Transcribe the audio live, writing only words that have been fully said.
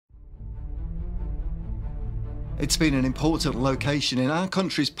It's been an important location in our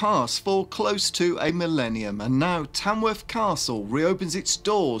country's past for close to a millennium, and now Tamworth Castle reopens its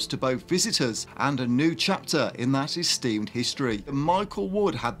doors to both visitors and a new chapter in that esteemed history. Michael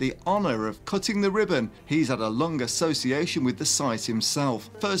Wood had the honour of cutting the ribbon. He's had a long association with the site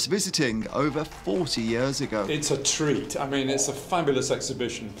himself, first visiting over 40 years ago. It's a treat. I mean, it's a fabulous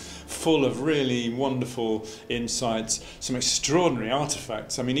exhibition full of really wonderful insights, some extraordinary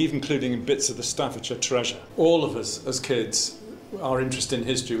artefacts, I mean, even including bits of the Staffordshire treasure. All of us as kids, our interest in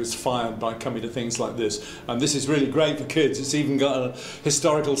history was fired by coming to things like this, and this is really great for kids. It's even got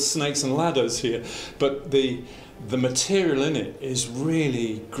historical snakes and ladders here, but the material in it is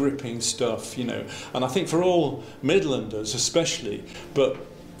really gripping stuff, you know, and I think for all Midlanders especially, but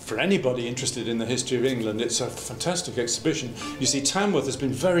for anybody interested in the history of England, it's a fantastic exhibition. You see, Tamworth has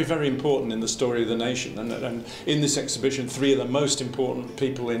been very, very important in the story of the nation, and in this exhibition, three of the most important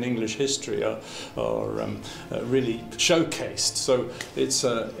people in English history are really showcased. So it's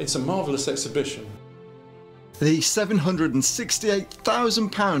a marvellous exhibition. The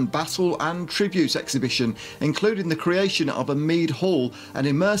 £768,000 Battle and Tribute exhibition, including the creation of a Mead Hall, an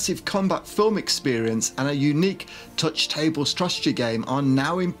immersive combat film experience and a unique touch table strategy game, are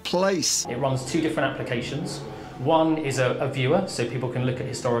now in place. It runs two different applications. One is a viewer, so people can look at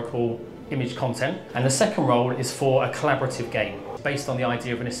historical image content, and the second role is for a collaborative game, based on the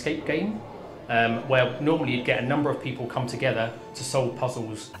idea of an escape game, where normally you'd get a number of people come together to solve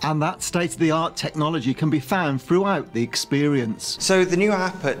puzzles. And that state-of-the-art technology can be found throughout the experience. So the new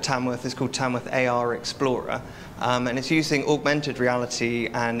app at Tamworth is called Tamworth AR Explorer, and it's using augmented reality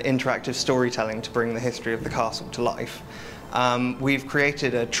and interactive storytelling to bring the history of the castle to life. We've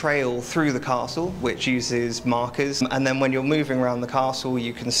created a trail through the castle which uses markers, and then when you're moving around the castle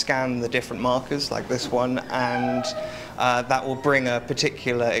you can scan the different markers like this one, and that will bring a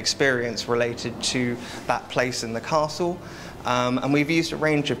particular experience related to that place in the castle. And we've used a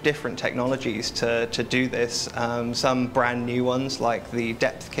range of different technologies to do this, some brand new ones like the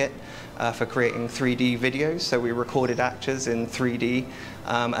depth kit for creating 3D videos. So we recorded actors in 3D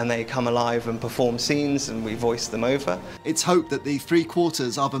and they come alive and perform scenes, and we voice them over. It's hoped that the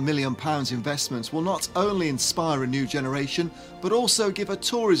 £750,000 investment will not only inspire a new generation but also give a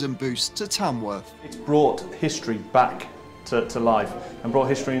tourism boost to Tamworth. It's brought history back to life and brought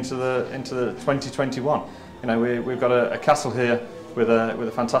history into the 2021. You know, we've got a castle here with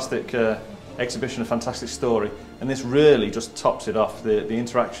a fantastic exhibition, a fantastic story, and this really just tops it off. The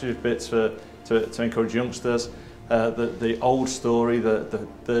interactive bits to encourage youngsters, the old story,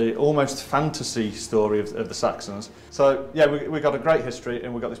 the almost fantasy story of the Saxons. So yeah, we've got a great history,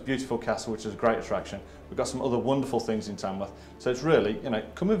 and we've got this beautiful castle which is a great attraction. We've got some other wonderful things in Tamworth. So it's really, you know,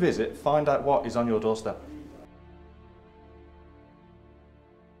 come and visit, find out what is on your doorstep.